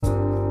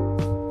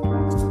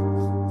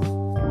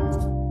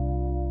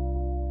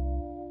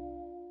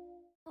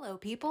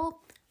people.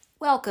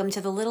 Welcome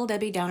to the Little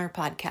Debbie Downer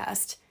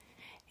podcast.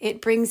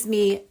 It brings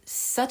me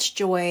such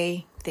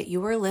joy that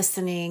you are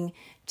listening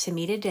to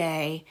me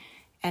today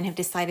and have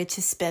decided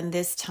to spend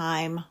this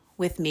time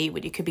with me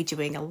when you could be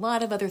doing a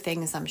lot of other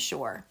things, I'm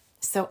sure.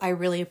 So I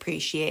really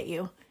appreciate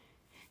you.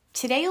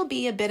 Today will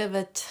be a bit of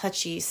a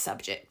touchy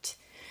subject,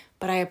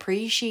 but I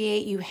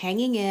appreciate you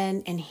hanging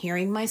in and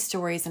hearing my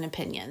stories and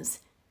opinions.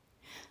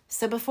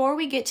 So before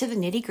we get to the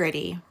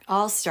nitty-gritty,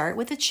 I'll start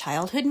with a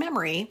childhood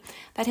memory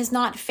that has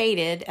not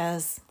faded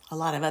as a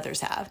lot of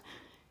others have.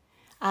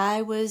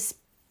 I was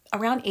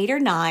around 8 or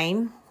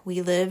 9.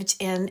 We lived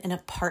in an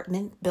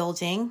apartment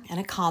building in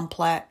a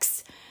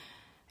complex,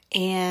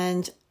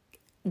 and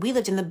we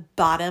lived in the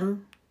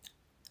bottom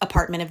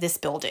apartment of this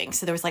building.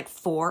 So there was like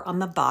 4 on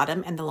the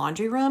bottom and the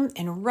laundry room,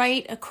 and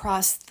right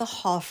across the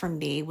hall from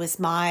me was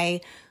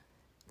my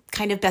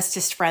kind of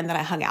bestest friend that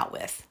I hung out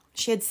with.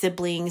 She had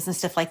siblings and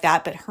stuff like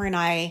that, but her and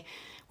I,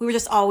 we were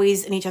just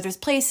always in each other's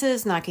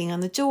places, knocking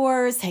on the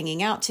doors,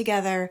 hanging out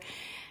together.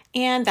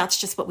 And that's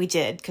just what we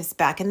did. Because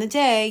back in the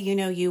day,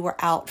 you were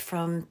out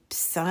from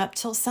sunup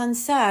till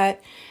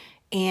sunset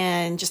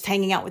and just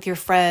hanging out with your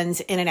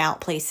friends in and out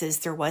places.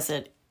 There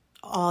wasn't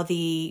all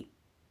the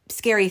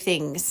scary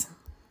things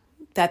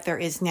that there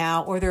is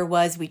now, or there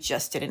was, we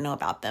just didn't know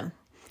about them.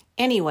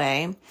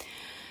 Anyway,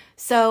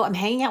 so I'm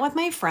hanging out with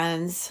my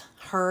friends,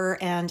 her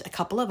and a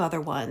couple of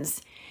other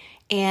ones.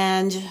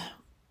 And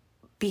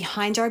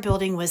behind our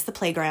building was the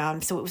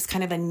playground. So it was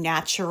kind of a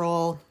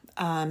natural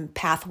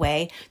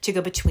pathway to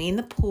go between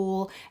the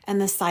pool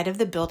and the side of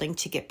the building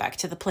to get back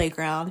to the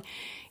playground.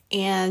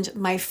 And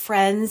my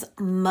friend's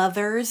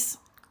mother's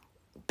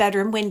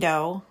bedroom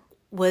window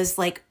was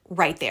like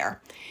right there.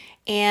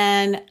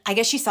 And I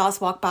guess she saw us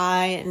walk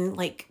by and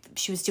like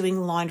she was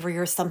doing laundry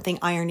or something,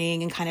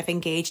 ironing, and kind of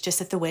engaged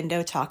just at the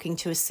window, talking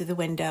to us through the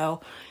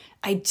window.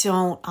 I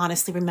don't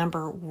honestly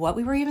remember what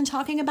we were even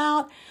talking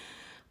about.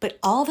 But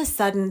all of a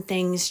sudden,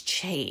 things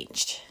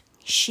changed.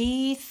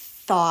 She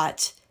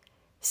thought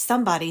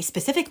somebody,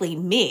 specifically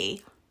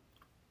me,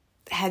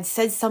 had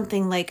said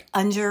something like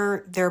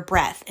under their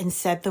breath and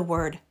said the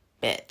word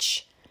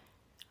bitch.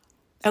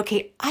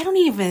 Okay, I don't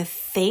even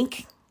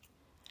think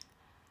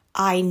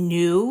I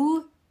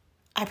knew.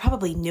 I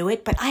probably knew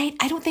it, but I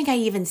don't think I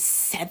even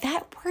said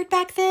that word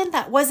back then.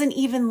 That wasn't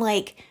even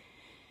like,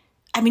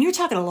 you're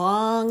talking a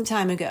long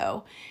time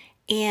ago.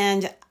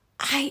 And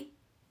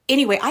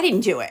anyway, I didn't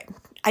do it.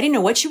 I didn't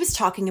know what she was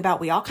talking about.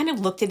 We all kind of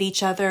looked at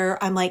each other.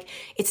 I'm like,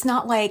 it's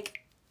not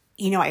like,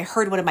 I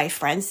heard one of my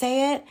friends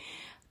say it,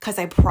 because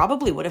I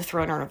probably would have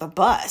thrown her under the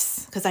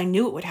bus because I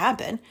knew it would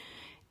happen.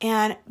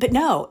 But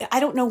no,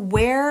 I don't know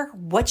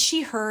what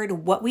she heard,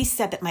 what we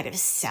said that might have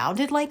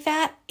sounded like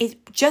that.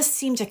 It just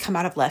seemed to come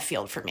out of left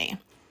field for me.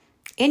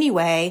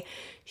 Anyway,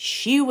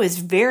 she was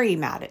very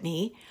mad at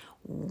me,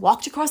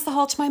 walked across the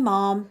hall to my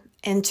mom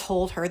and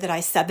told her that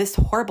I said this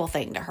horrible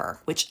thing to her,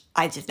 which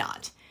I did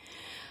not.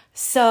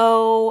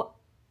 So,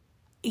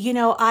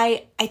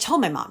 I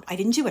told my mom, I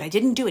didn't do it.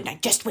 And I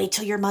just wait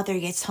till your mother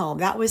gets home.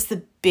 That was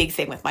the big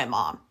thing with my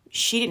mom.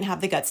 She didn't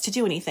have the guts to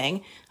do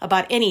anything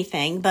about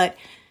anything, but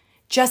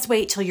just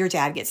wait till your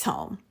dad gets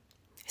home.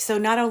 So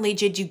not only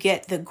did you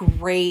get the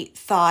great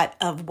thought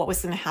of what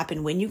was going to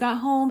happen when you got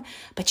home,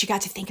 but you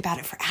got to think about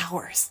it for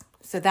hours.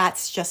 So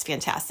that's just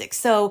fantastic.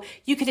 So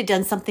you could have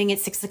done something at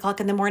 6 o'clock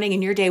in the morning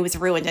and your day was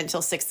ruined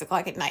until 6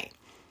 o'clock at night,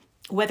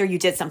 whether you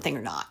did something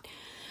or not.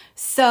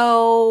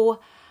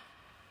 So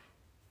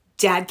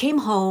Dad came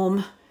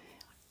home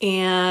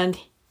and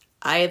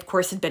I, of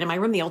course, had been in my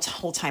room the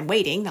whole time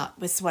waiting. That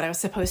was what I was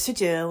supposed to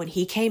do. And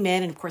he came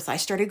in and, of course, I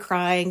started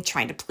crying,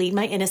 trying to plead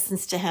my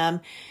innocence to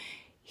him.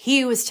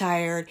 He was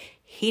tired.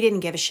 He didn't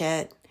give a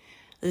shit.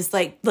 It was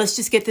like, let's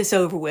just get this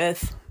over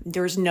with.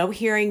 There's no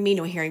hearing me,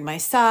 no hearing my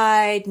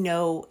side,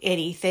 no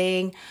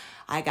anything.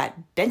 I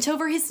got bent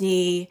over his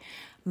knee.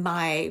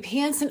 My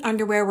pants and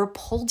underwear were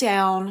pulled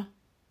down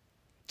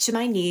to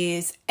my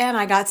knees, and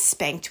I got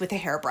spanked with a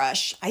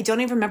hairbrush. I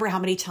don't even remember how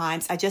many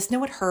times. I just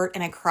know it hurt,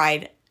 and I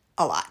cried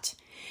a lot.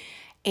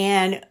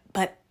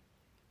 But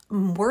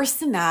worse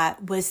than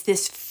that was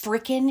this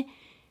freaking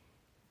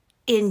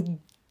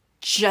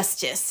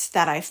injustice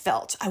that I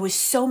felt. I was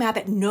so mad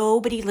that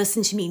nobody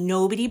listened to me.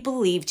 Nobody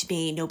believed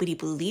me. Nobody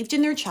believed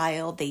in their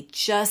child.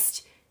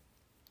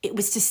 It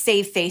was to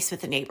save face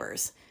with the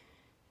neighbors.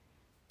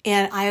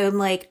 And I am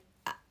like,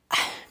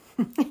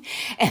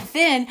 and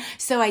then,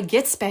 so I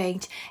get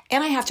spanked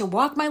and I have to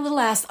walk my little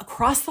ass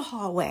across the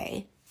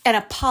hallway and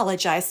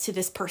apologize to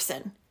this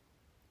person.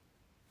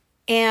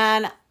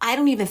 And I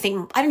don't even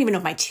know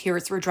if my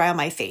tears were dry on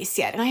my face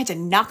yet. And I had to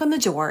knock on the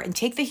door and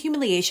take the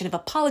humiliation of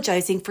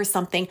apologizing for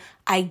something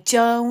I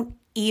don't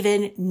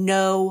even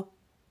know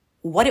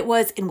what it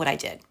was and what I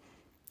did.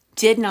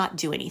 Did not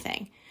do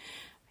anything.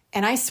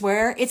 And I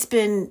swear it's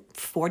been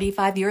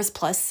 45 years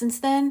plus since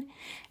then.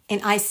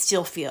 And I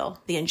still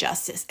feel the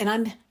injustice. And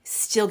I'm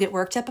still get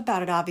worked up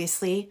about it,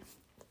 obviously.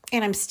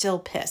 And I'm still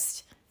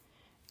pissed.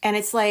 And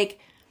it's like,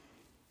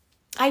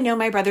 I know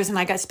my brothers and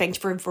I got spanked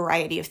for a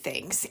variety of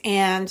things.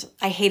 And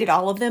I hated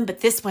all of them.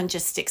 But this one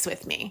just sticks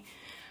with me.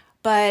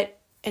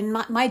 And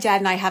my dad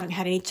and I haven't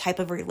had any type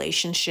of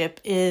relationship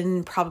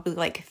in probably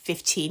like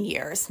 15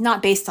 years,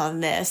 not based on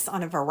this,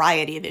 on a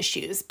variety of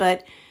issues.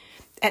 But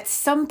at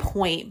some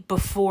point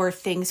before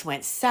things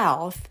went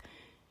south,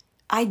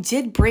 I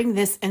did bring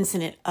this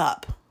incident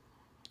up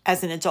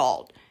as an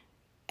adult,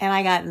 and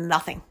I got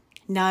nothing,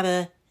 not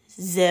a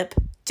zip.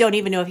 Don't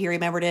even know if he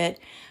remembered it,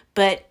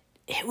 but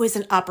it was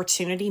an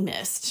opportunity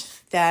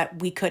missed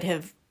that we could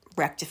have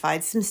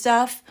rectified some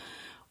stuff,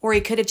 or he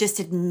could have just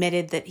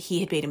admitted that he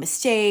had made a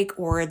mistake,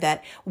 or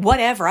that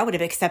whatever, I would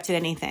have accepted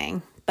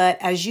anything. But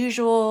as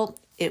usual,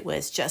 it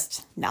was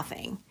just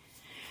nothing.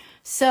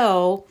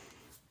 So,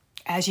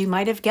 as you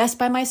might have guessed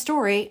by my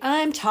story,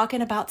 I'm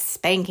talking about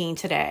spanking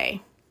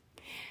today.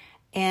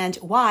 And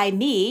why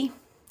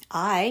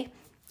I,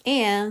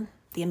 and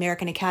the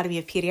American Academy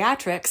of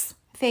Pediatrics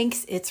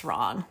thinks it's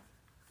wrong.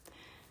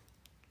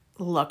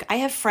 Look, I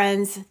have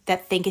friends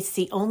that think it's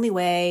the only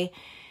way,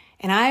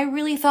 and I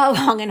really thought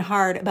long and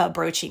hard about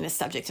broaching this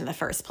subject in the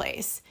first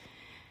place.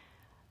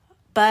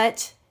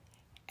 But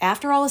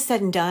after all is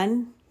said and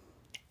done,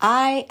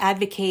 I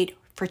advocate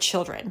for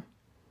children,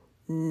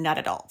 not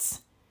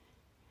adults.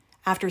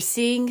 After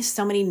seeing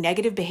so many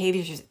negative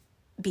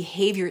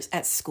behaviors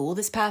at school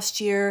this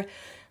past year,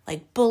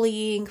 like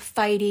bullying,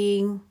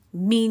 fighting,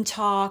 mean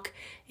talk,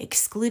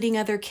 excluding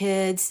other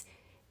kids,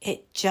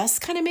 it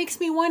just kind of makes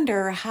me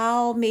wonder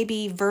how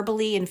maybe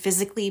verbally and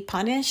physically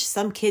punished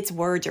some kids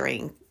were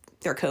during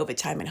their COVID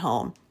time at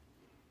home.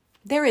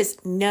 There is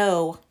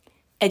no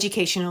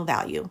educational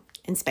value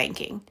in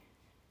spanking.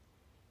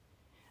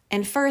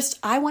 And first,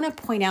 I want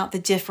to point out the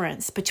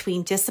difference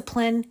between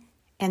discipline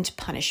and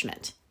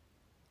punishment.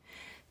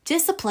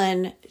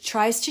 Discipline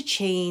tries to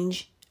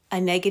change a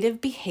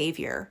negative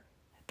behavior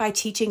by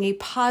teaching a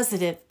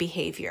positive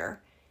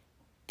behavior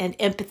and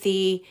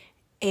empathy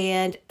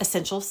and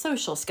essential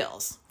social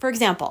skills. For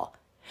example,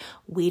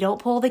 we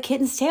don't pull the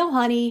kitten's tail,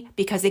 honey,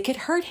 because it could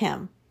hurt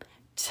him.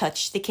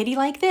 Touch the kitty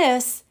like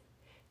this.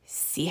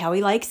 See how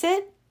he likes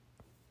it?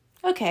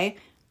 Okay,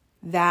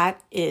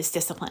 that is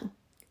discipline.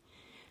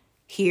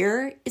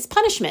 Here is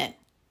punishment.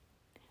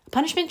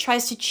 Punishment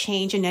tries to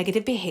change a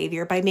negative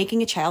behavior by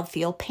making a child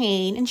feel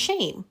pain and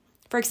shame.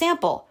 For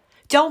example,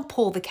 don't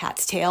pull the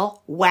cat's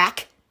tail,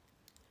 whack.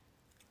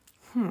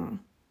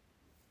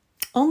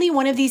 Only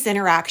one of these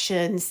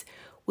interactions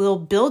will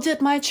build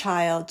up my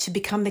child to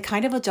become the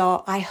kind of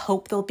adult I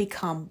hope they'll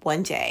become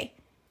one day.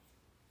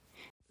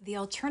 The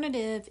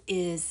alternative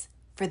is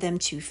for them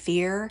to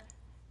fear,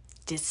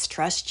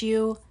 distrust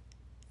you,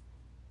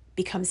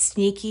 become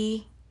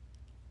sneaky,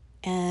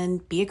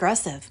 and be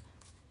aggressive.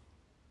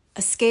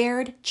 A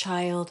scared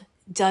child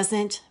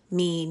doesn't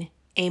mean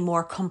a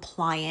more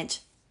compliant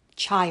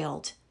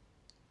child.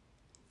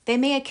 They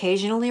may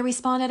occasionally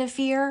respond out of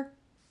fear,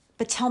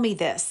 but tell me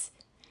this.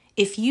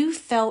 If you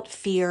felt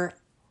fear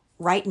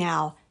right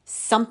now,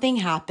 something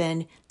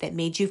happened that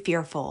made you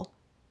fearful,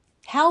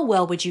 how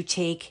well would you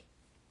take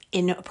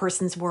in a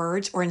person's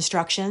words or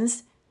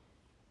instructions?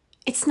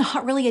 It's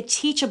not really a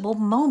teachable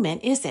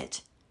moment, is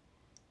it?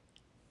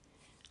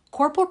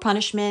 Corporal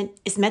punishment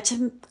is meant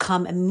to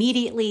come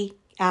immediately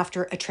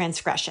after a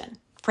transgression.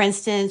 For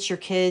instance, your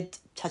kid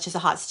touches a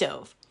hot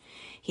stove.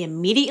 He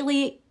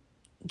immediately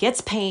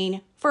gets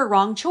pain for a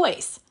wrong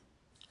choice,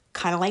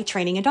 kind of like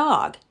training a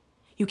dog.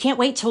 You can't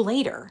wait till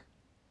later.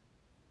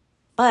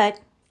 But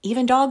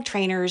even dog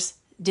trainers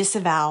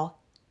disavow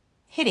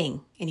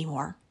hitting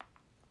anymore.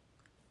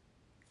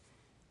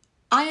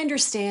 I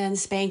understand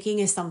spanking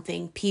is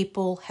something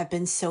people have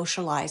been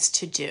socialized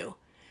to do.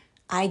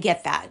 I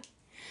get that.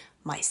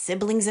 My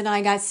siblings and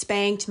I got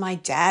spanked. My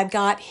dad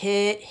got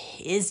hit.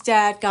 His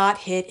dad got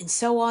hit, and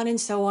so on and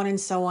so on and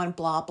so on,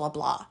 blah, blah,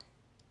 blah.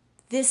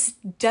 This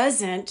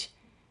doesn't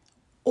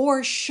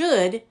or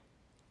should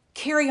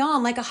carry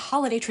on like a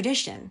holiday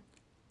tradition.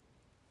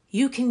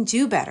 You can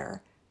do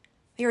better.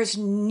 There is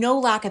no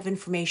lack of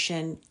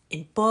information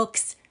in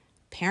books,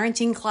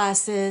 parenting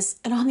classes,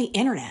 and on the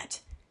internet.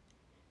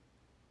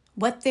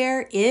 What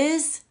there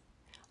is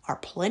are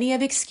plenty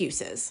of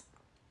excuses.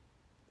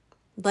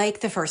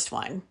 Like the first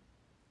one,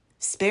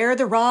 spare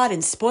the rod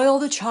and spoil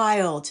the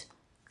child,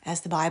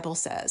 as the Bible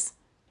says.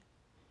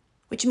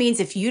 Which means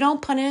if you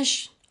don't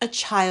punish a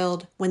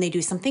child when they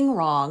do something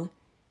wrong,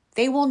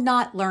 they will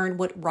not learn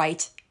what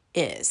right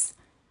is.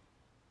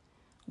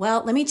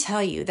 Well, let me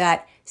tell you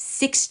that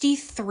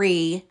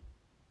 63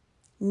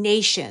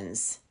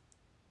 nations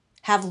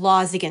have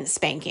laws against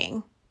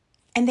spanking,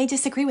 and they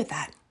disagree with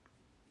that.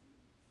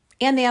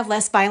 And they have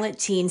less violent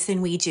teens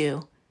than we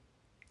do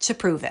to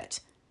prove it.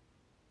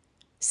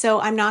 So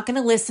I'm not going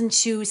to listen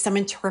to some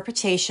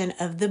interpretation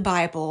of the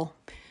Bible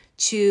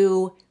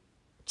to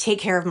take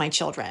care of my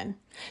children.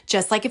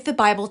 Just like if the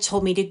Bible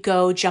told me to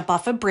go jump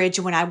off a bridge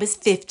when I was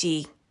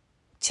 50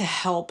 to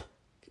help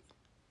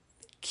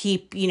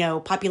keep,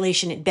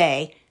 population at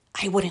bay,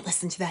 I wouldn't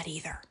listen to that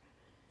either.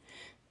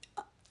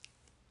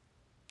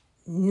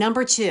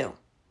 Number 2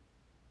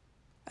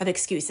 of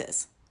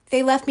excuses.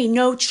 They left me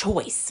no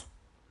choice.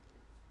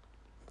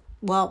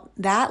 Well,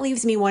 that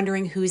leaves me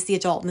wondering who's the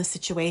adult in the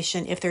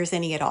situation, if there's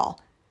any at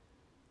all.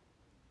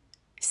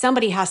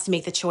 Somebody has to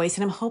make the choice,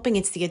 and I'm hoping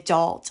it's the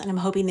adult, and I'm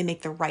hoping they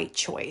make the right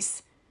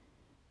choice.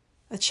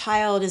 The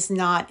child is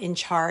not in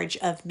charge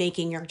of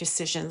making your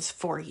decisions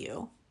for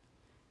you.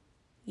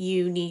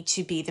 You need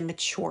to be the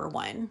mature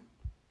one.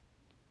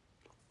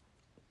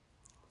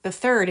 The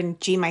third, and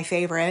G, my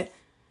favorite,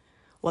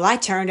 well, I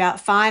turned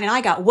out fine and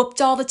I got whooped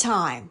all the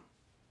time.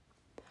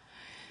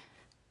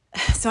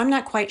 So I'm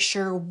not quite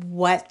sure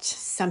what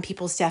some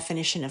people's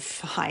definition of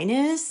fine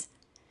is.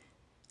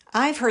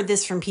 I've heard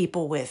this from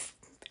people with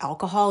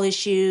alcohol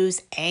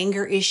issues,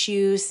 anger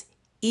issues,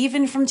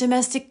 even from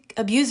domestic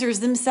abusers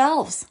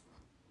themselves.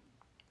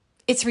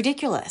 It's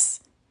ridiculous.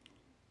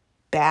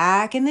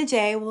 Back in the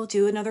day, we'll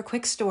do another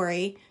quick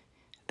story.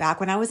 Back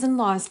when I was in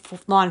law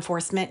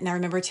enforcement, and I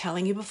remember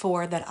telling you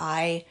before that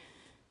I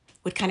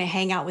would kind of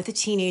hang out with the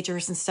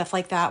teenagers and stuff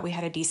like that. We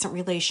had a decent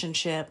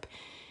relationship.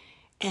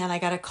 And I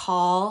got a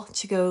call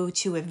to go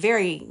to a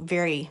very,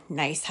 very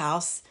nice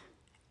house.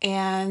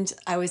 And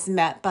I was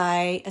met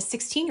by a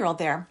 16-year-old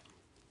there.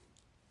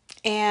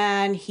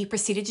 And he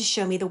proceeded to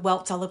show me the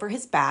welts all over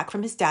his back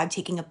from his dad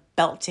taking a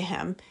belt to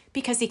him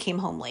because he came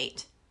home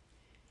late.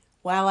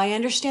 While I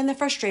understand the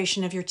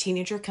frustration of your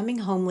teenager coming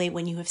home late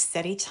when you have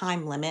set a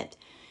time limit,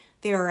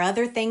 there are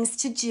other things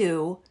to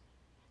do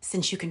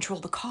since you control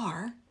the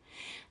car.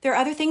 There are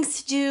other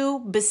things to do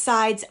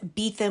besides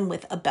beat them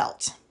with a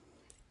belt.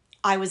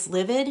 I was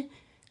livid.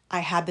 I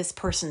had this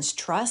person's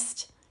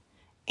trust,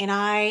 and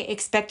I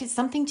expected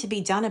something to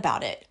be done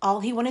about it. All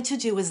he wanted to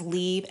do was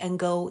leave and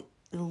go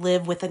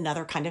live with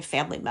another kind of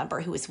family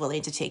member who was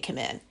willing to take him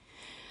in.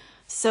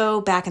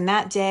 So back in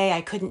that day,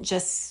 I couldn't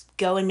just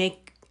go and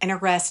make an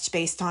arrest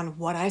based on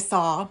what I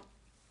saw.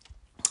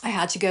 I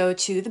had to go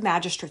to the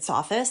magistrate's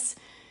office,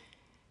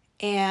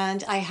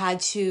 and I had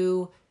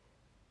to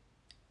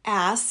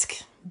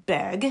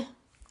beg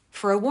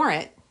for a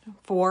warrant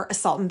for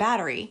assault and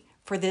battery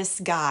for this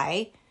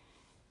guy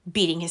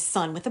beating his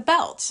son with a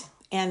belt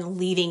and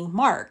leaving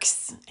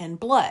marks and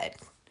blood.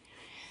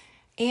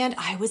 And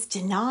I was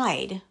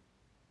denied.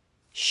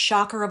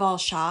 Shocker of all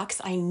shocks.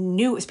 I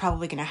knew it was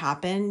probably going to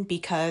happen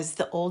because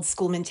the old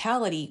school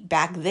mentality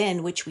back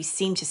then, which we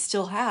seem to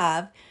still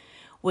have,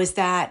 was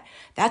that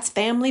that's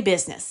family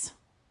business.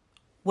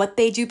 What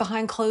they do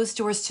behind closed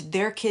doors to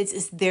their kids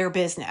is their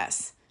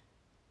business.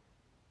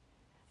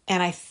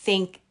 And I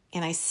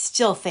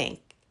still think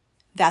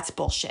that's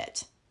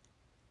bullshit.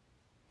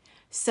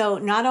 So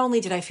not only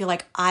did I feel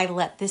like I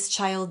let this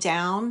child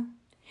down,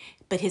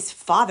 but his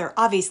father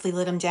obviously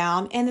let him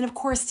down. And then, of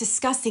course,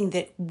 discussing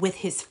that with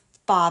his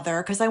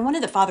father, because I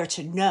wanted the father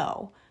to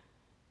know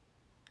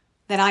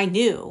that I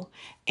knew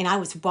and I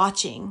was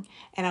watching,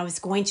 and I was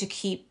going to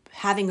keep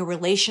having a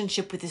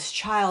relationship with this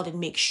child and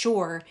make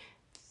sure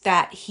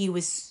that he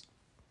was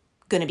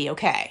going to be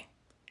okay.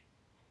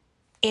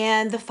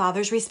 And the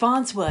father's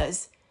response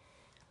was,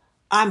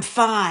 I'm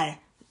fine.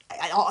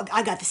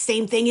 I got the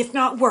same thing, if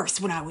not worse,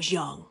 when I was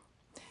young.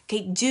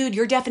 Okay, dude,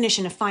 your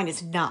definition of fine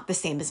is not the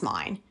same as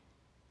mine.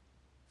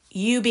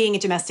 You being a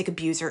domestic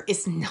abuser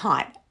is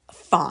not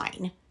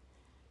fine.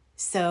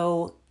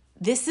 So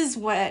this is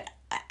what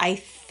I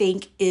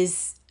think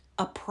is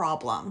a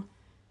problem.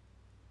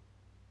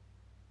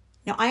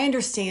 Now, I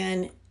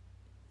understand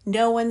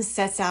no one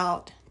sets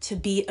out to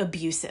be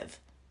abusive,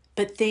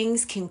 but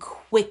things can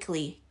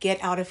quickly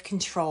get out of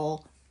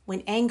control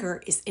when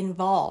anger is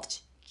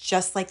involved,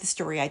 just like the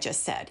story I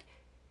just said.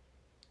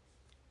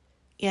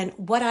 And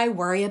what I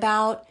worry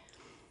about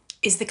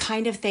is the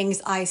kind of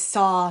things I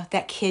saw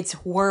that kids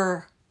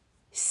were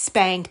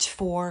spanked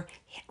for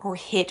or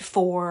hit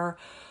for,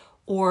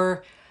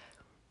 or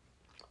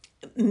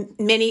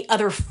many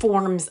other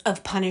forms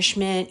of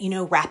punishment,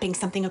 wrapping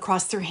something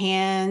across their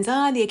hands,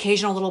 the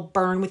occasional little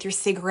burn with your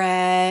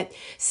cigarette,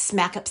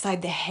 smack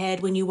upside the head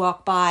when you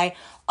walk by,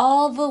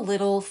 all the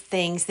little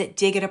things that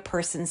dig at a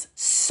person's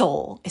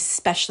soul,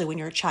 especially when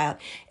you're a child,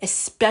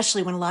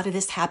 especially when a lot of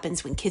this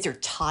happens when kids are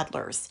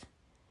toddlers.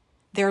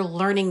 They're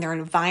learning their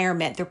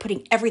environment. They're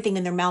putting everything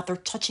in their mouth. They're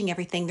touching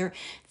everything.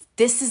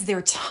 This is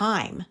their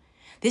time.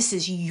 This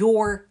is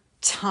your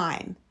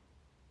time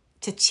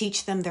to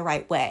teach them the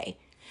right way.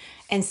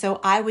 And so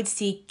I would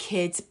see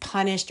kids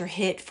punished or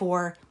hit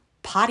for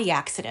potty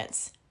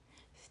accidents.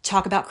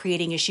 Talk about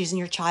creating issues in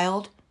your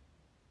child.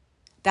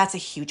 That's a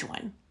huge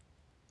one.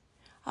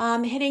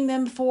 Hitting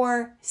them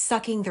for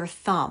sucking their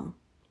thumb,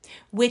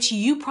 which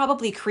you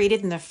probably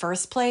created in the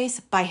first place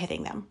by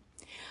hitting them.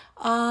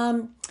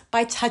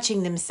 By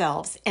touching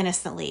themselves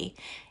innocently.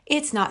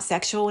 It's not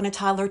sexual when a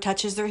toddler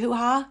touches their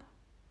hoo-ha.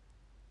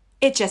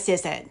 It just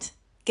isn't.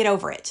 Get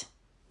over it.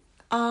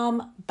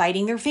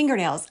 Biting their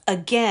fingernails.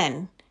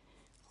 Again,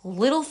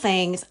 little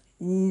things,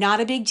 not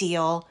a big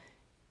deal.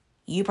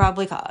 You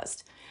probably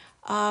caused.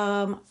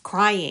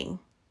 Crying.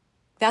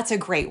 That's a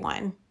great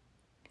one.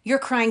 You're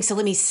crying, so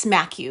let me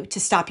smack you to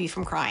stop you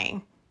from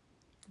crying.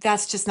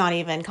 That's just not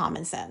even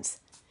common sense.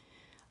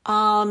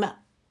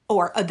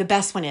 Or the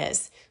best one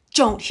is,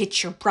 don't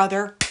hit your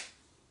brother.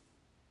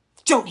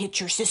 Don't hit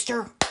your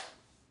sister.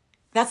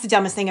 That's the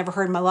dumbest thing I've ever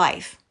heard in my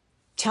life.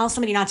 Tell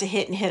somebody not to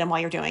hit and hit them while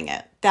you're doing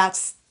it.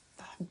 That's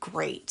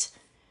great.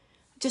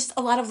 just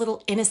a lot of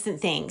little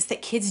innocent things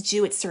that kids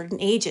do at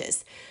certain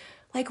ages,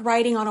 like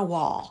writing on a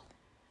wall.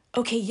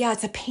 Okay, yeah,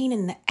 it's a pain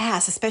in the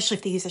ass, especially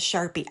if they use a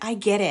Sharpie. I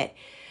get it.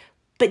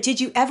 But did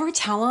you ever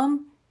tell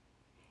them,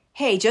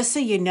 hey, just so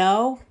you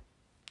know,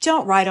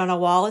 don't write on a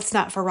wall. It's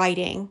not for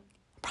writing.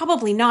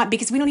 Probably not,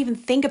 because we don't even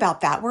think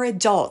about that. We're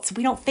adults.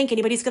 We don't think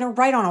anybody's going to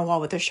write on a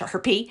wall with a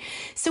Sharpie.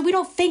 So we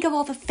don't think of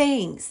all the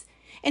things.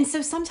 And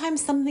so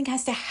sometimes something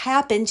has to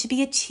happen to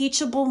be a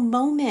teachable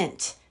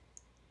moment.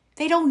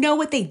 They don't know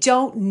what they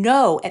don't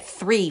know at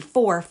 3,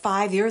 4,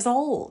 5 years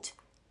old.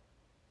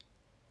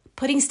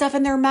 Putting stuff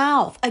in their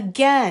mouth.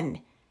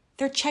 Again,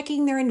 they're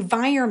checking their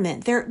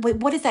environment.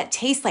 What does that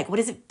taste like? What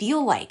does it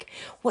feel like?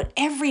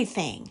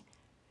 Everything.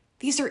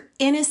 These are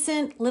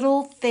innocent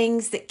little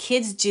things that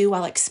kids do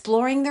while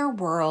exploring their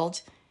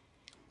world,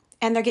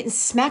 and they're getting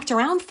smacked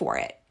around for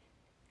it.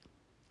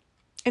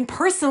 And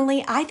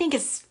personally, I think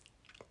it's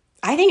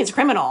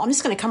criminal. I'm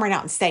just going to come right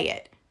out and say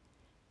it.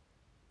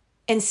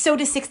 And so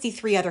do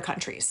 63 other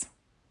countries.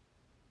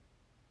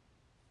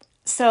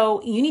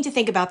 So you need to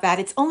think about that.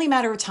 It's only a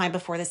matter of time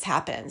before this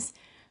happens.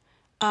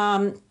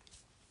 I'm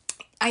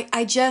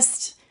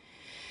just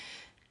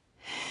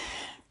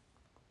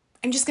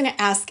going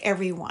to ask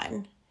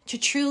everyone to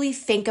truly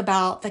think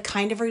about the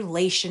kind of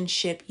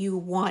relationship you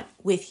want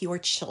with your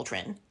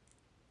children.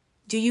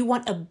 Do you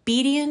want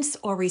obedience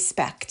or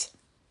respect?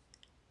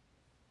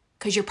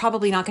 Because you're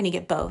probably not going to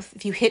get both.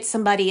 If you hit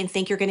somebody and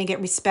think you're going to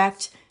get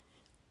respect,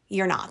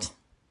 you're not,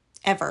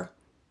 ever.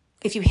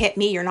 If you hit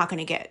me, you're not going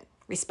to get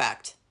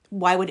respect.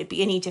 Why would it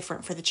be any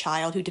different for the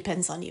child who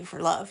depends on you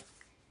for love?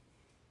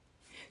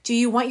 Do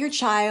you want your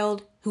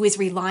child who is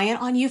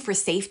reliant on you for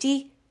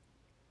safety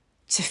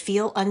to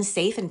feel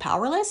unsafe and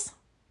powerless?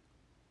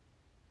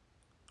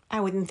 I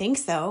wouldn't think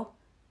so.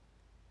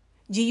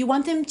 Do you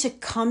want them to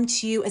come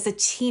to you as a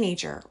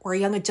teenager or a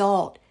young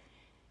adult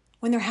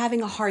when they're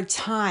having a hard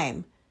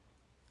time?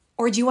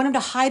 Or do you want them to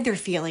hide their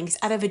feelings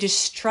out of a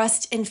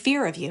distrust and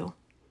fear of you?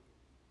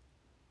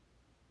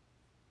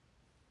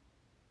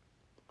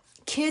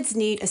 Kids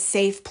need a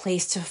safe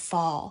place to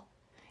fall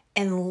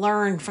and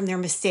learn from their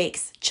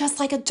mistakes, just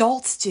like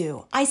adults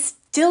do. I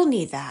still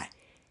need that.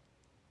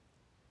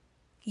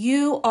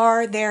 You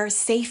are their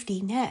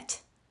safety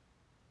net.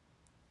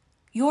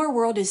 Your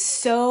world is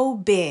so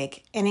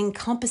big and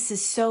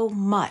encompasses so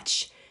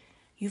much.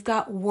 You've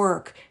got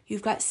work,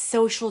 you've got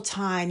social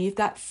time, you've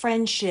got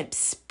friendships,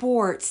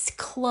 sports,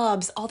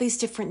 clubs, all these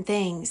different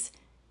things.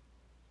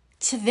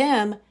 To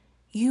them,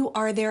 you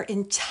are their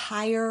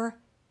entire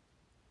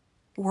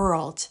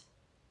world.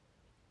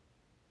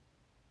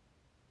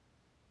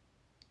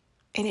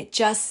 And it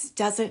just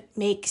doesn't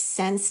make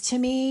sense to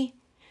me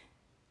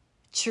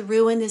to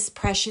ruin this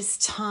precious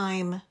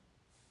time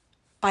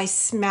by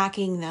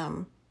smacking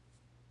them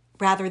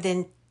rather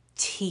than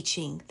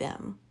teaching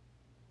them.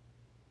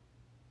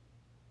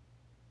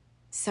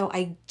 So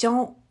I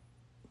don't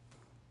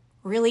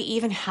really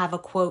even have a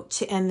quote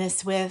to end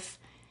this with.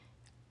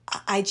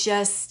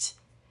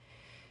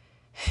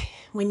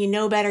 When you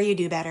know better, you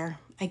do better.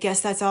 I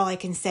guess that's all I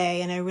can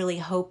say. And I really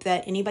hope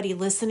that anybody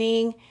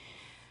listening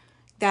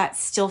that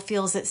still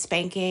feels that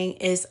spanking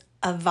is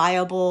a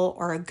viable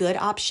or a good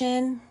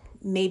option,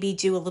 maybe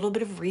do a little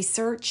bit of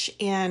research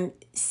and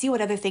see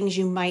what other things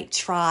you might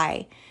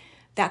try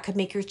that could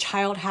make your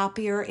child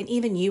happier and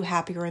even you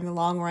happier in the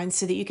long run,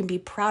 so that you can be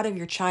proud of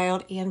your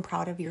child and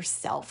proud of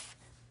yourself.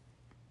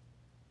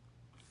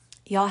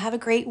 Y'all have a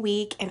great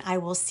week, and I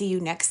will see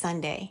you next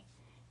Sunday.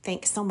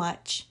 Thanks so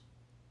much.